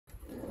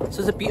So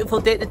it's a beautiful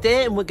day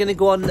today and we're going to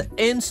go on the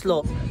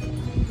Earnslaw.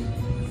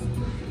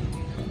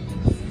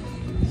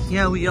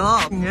 Here we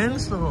are,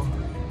 Earnslaw.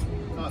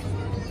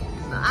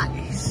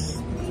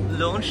 Nice.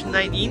 Launched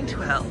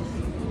 1912.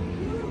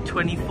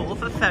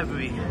 24th of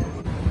February.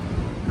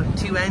 Got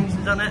 2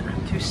 engines on it,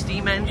 2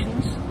 steam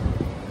engines.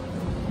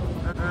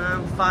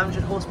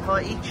 500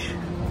 horsepower each.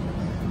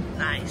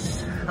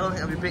 Nice. I don't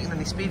think I'll be breaking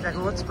any speed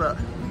records, but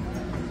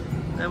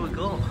there we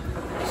go.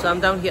 So I'm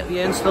down here at the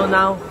Earnslaw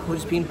now. We've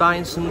just been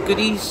buying some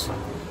goodies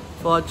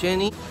for our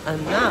journey,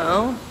 and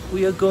now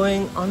we are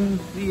going on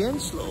the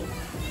Earnslaw.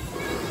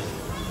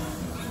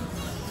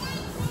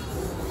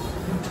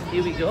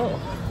 Here we go.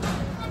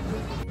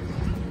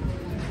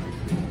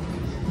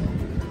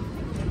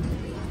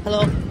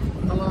 Hello.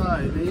 Hello.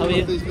 How are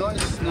you? These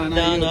guys?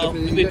 No,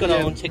 we've got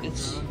our own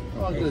tickets.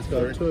 Oh, let's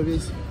go. 2 of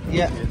these.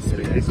 Yeah.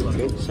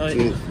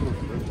 Sorry.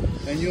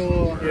 And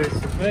you're... Yes,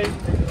 me.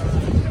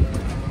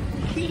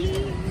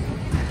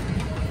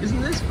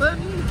 Isn't this fun?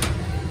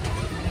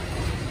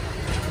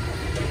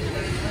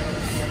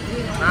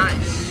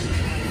 Nice.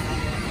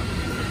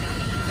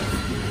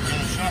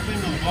 Shopping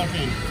or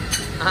blocking?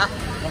 Huh?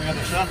 Have you got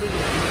the shopping?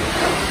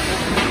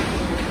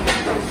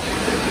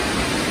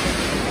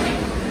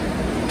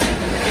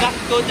 You have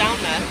to go down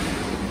there.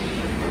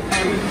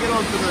 You can get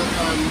onto the,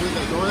 with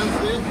the doors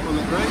there, on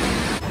the grate.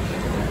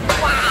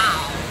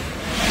 Wow!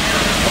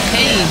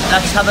 Okay,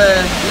 let's have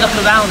a look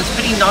around. It's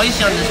pretty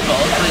noisy on this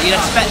boat, but you'd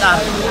expect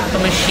that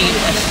from a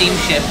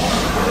steamship.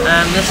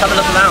 Let's have a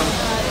look around.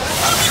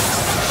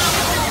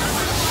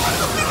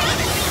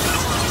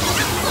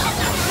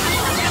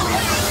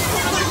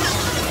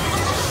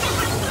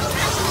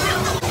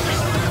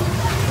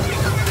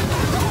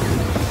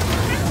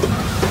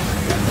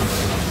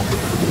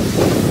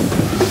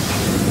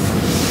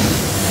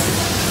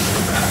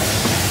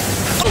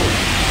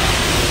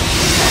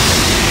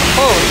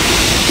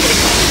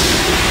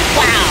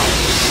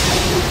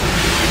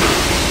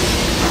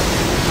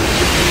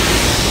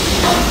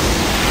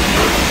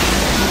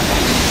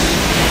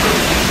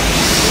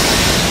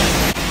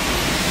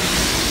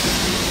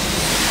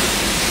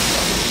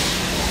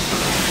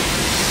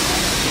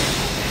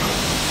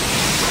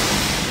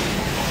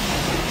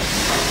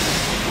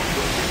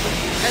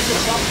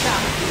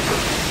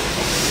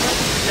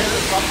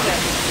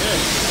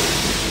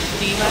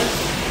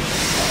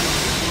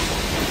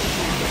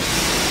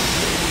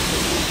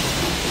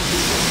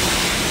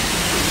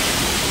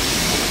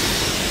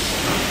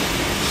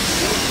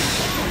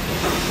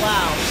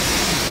 Wow.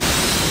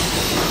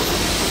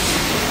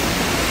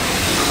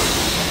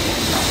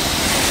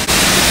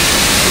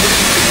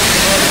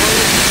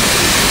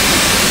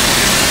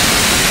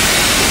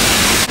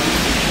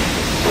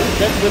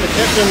 That's where the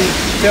captain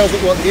tells it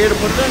what gear to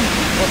put it in.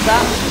 What's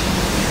that?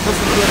 This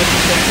is where the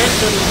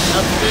captain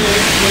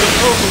upstairs, with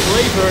a open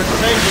lever,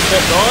 changes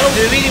that dial. Do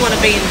you really want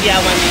to be in gear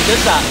when you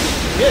did that?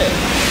 Yeah.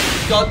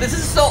 God, this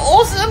is so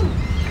awesome!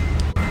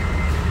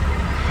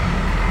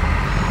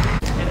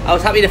 I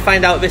was happy to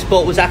find out this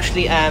boat was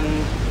actually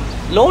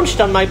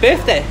launched on my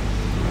birthday.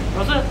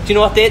 Was it? Do you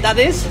know what date that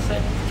is? It's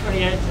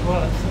 28th,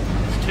 well,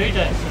 it's 2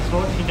 days. It's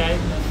launching date.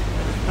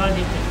 It's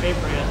 19th of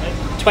February, I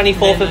think.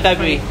 24th of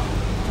February.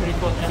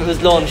 24th. It was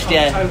launched,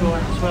 yeah. October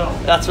one as well.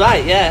 That's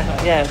right, yeah,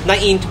 yeah.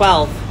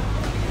 1912.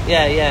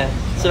 Yeah.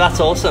 So that's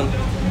awesome.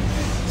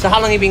 So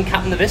how long have you been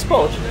captain of this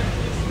boat?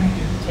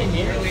 10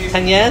 years.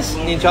 10 years?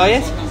 And you enjoy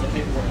it?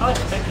 I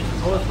expect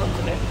it's always looked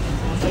at it.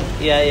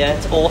 Yeah,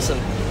 it's awesome.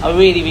 I'm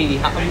really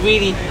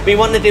been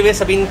wanting to do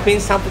this. I've been in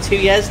Queenstown for 2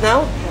 years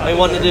now. I've been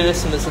wanting to do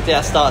this since the day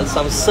I started, so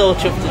I'm so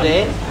chuffed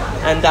today.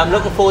 And I'm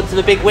looking forward to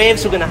the big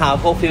waves we're going to have.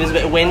 Hopefully there's a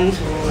bit of wind.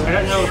 I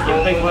don't know if it's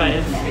a big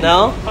wave.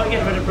 No? Might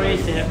get a bit of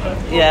breeze there, but...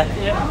 Yeah.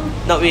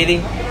 Not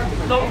really?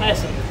 Not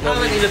massive.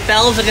 Apparently the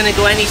bells are going to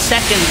go any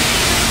second.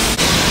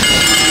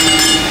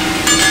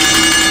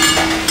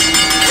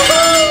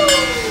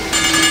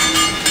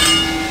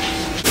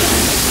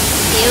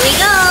 Here we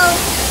go.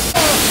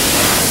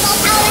 Full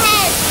power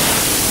ahead.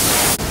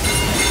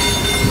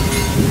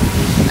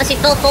 Actually,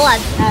 full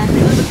forward.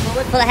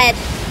 Full ahead.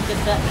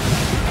 Just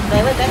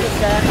stay with them. Just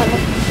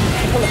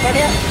pull the front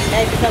here.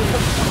 Yeah, you can come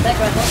back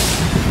right now.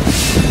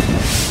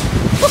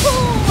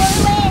 Woohoo! All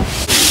the way.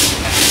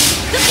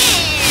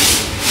 Cooking.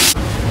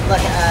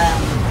 Like a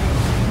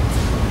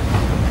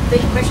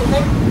big pressure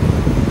thing.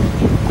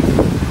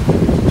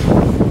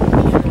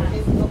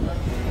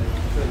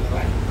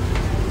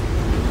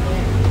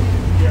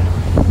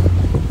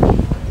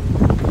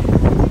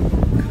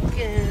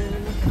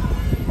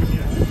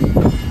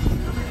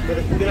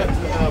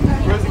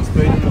 Cruising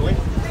speed in the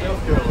left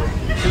south curve.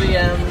 Should we,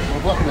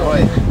 We're blocking the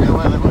way. That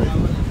way, that way.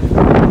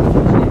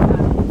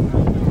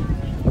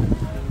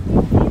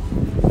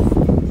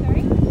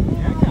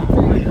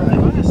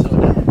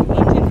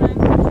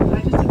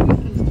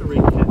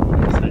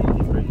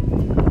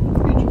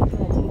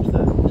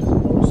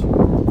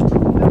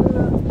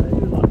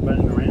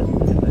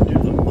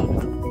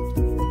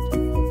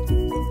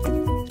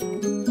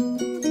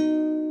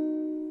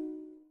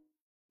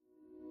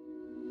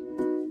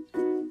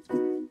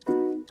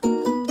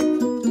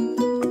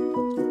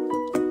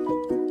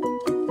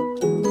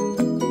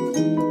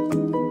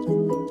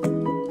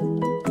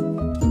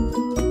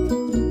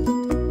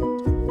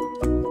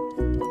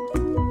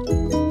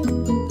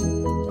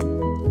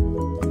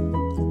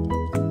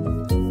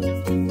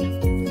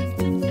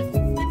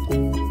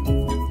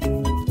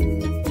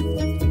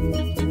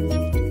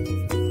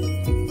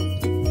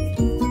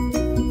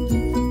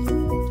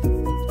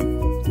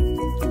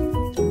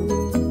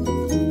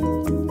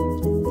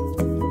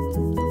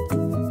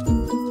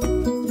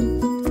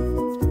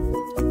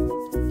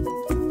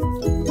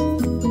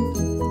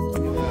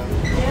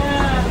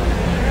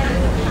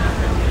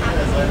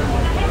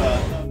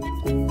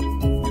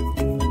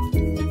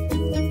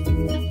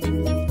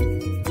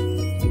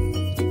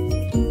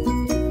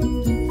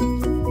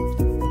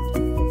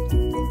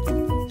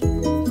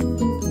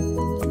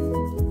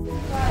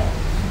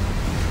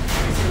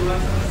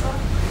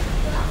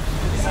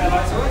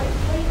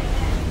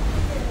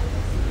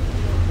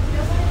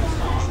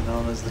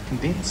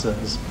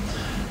 condensers,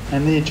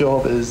 and their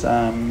job is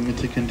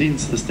to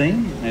condense the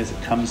steam as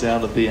it comes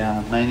out of the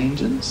main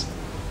engines,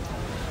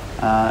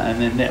 and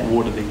then that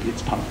water then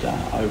gets pumped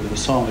over the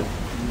side with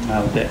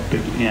that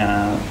big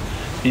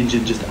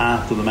engine just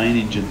after the main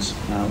engines,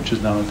 which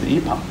is known as the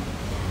air pump.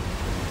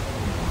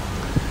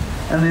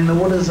 And then the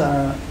boilers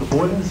are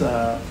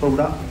filled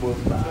up with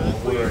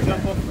water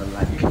from the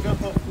lake. You can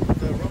jump off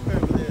the rock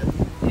over there.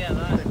 Yeah,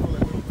 right. They call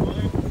it little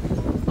pond.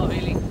 Oh,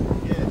 really?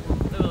 Yeah.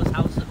 Look at those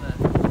houses up there.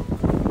 The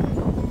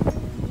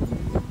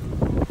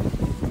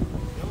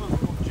other one's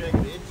called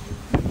Jagged Edge.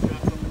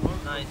 Sharp looking one.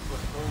 Nice.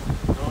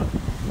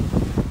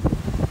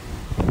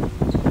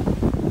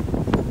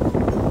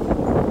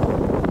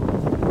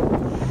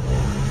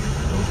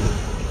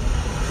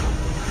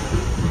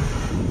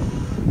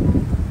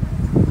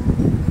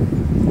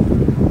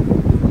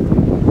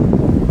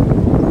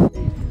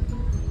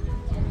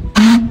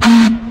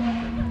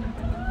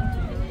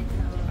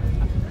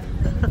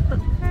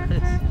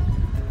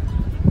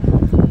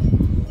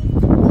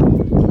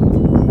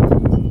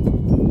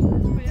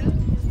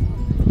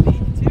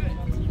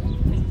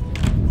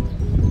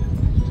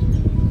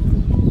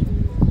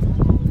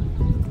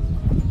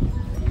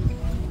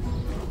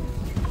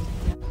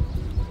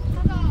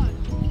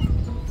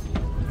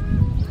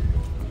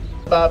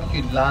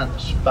 Barbecue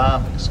lunch,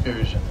 farm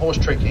excursion, horse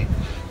trekking.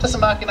 Just a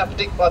marking up a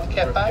deck by the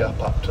cafe.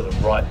 Jump up to the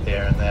right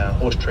there, and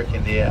horse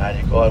trekking there, and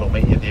your guide will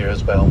meet you there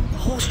as well.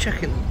 Horse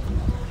trekking?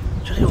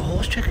 Do you go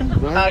horse trekking?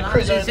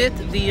 Cruise This is it,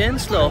 the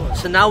Earnslaw.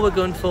 So now we're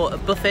going for a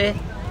buffet.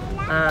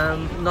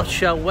 Not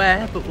sure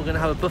where, but we're going to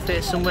have a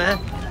buffet somewhere.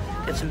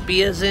 Get some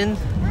beers in.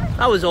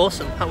 That was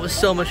awesome. That was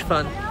so much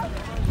fun.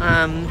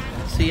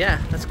 So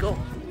yeah, let's go.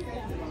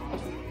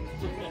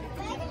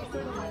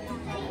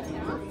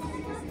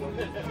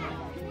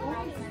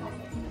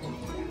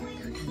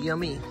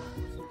 Yummy.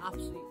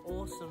 Absolutely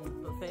awesome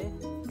buffet.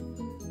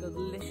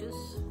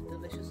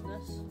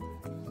 Deliciousness.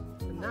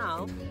 And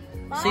now,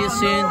 see you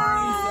soon.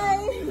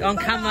 On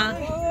camera.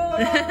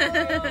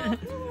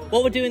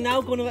 What we're doing now,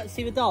 going to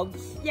see the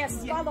dogs?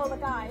 Yes, follow the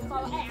guy.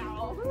 Follow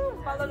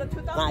the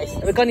two dogs. Nice.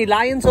 Have we got any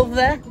lions over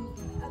there?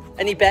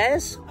 Any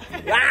bears?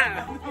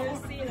 Wow. We'll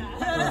see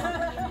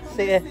that.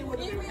 See ya. If we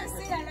see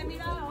that, let me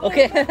know.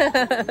 Okay.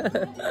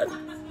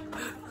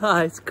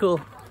 Ah, it's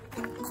cool.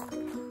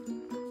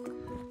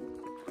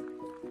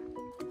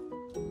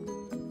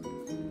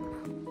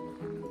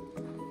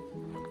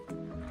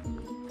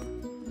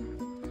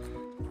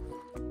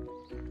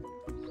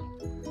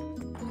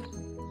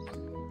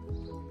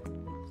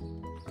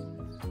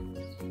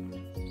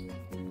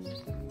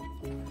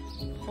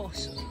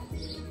 Awesome.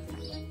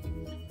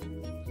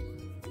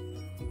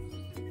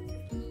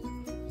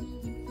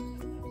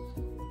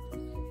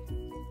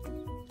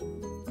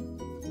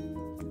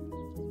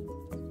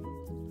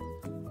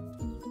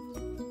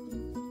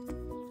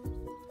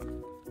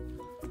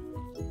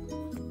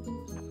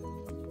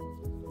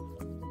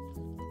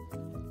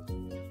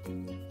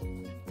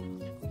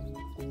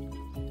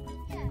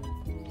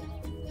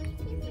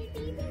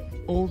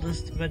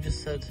 Oldest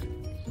registered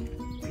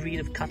breed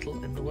of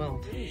cattle in the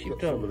world.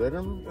 Got some of that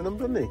in them,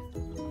 didn't he?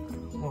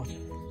 What?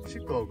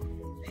 Sheepdog.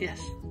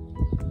 Yes.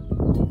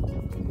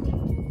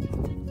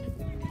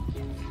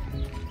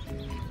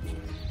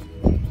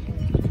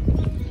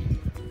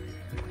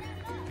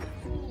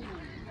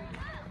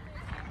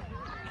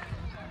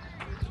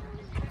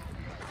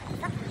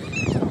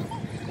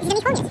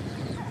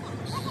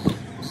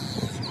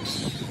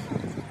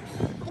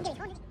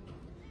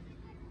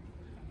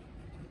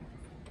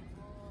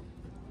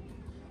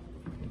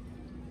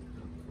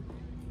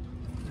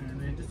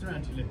 Just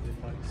around to your left there,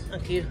 folks.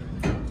 Thank you.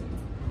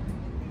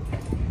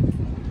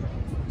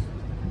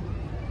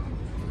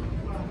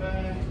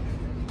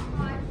 I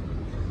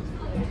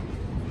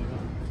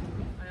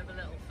have a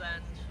little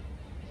friend,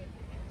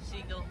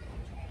 seagull.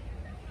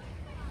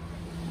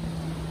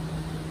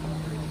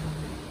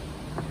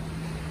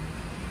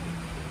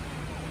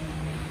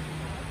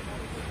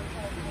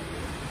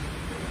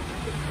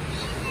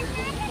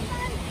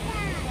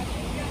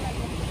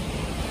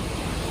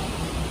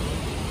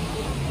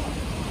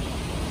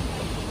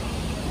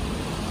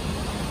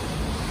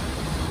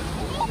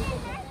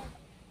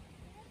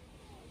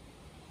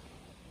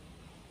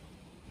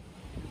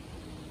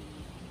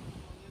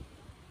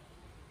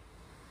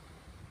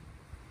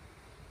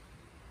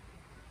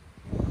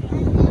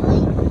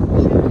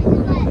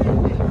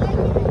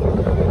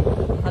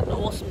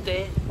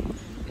 Day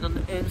on the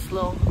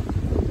Earnslaw.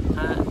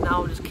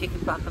 Now we're just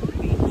kicking back on the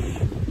beach,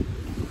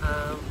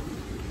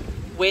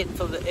 waiting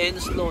for the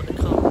Earnslaw to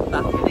come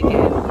back in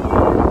again.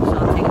 So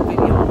I'll take a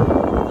video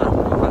of that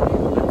come back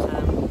in,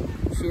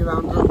 but see you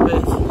around a little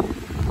bit.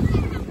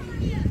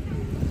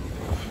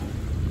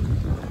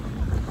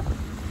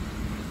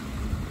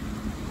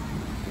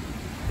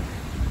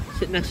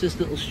 Sit next to this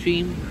little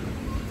stream.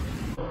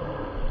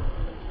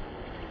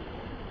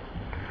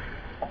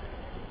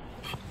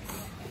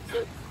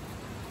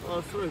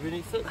 Oh, sorry,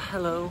 Vinny, sit.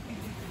 Hello.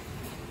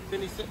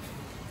 Vinny, sit.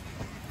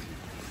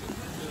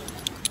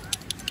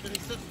 Vinny,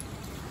 sit.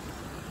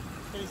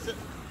 Vinny, sit.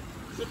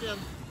 Sit down.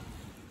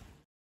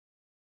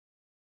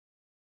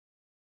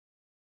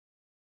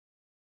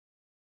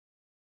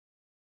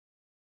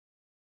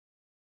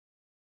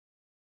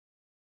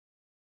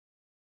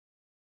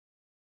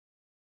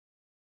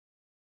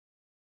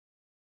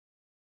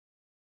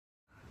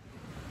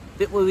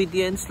 bit worried the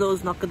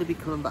Earnslaw's not going to be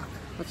coming back.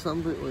 That's what I'm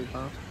a bit worried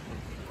about.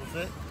 What's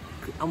that?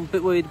 I'm a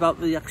bit worried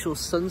about the actual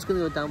sun's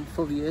going to go down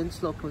before the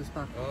Earnslaw comes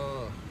back.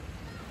 Oh.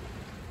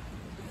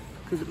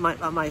 Because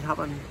that might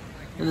happen.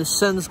 And the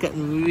sun's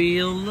getting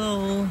real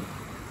low.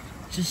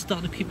 Just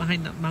starting to peek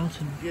behind that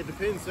mountain. Yeah, it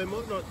depends. They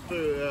might not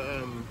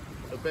do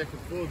a back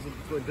and forwards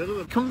between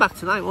dinner. Come back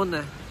tonight, won't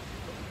they?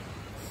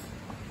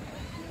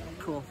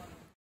 Cool.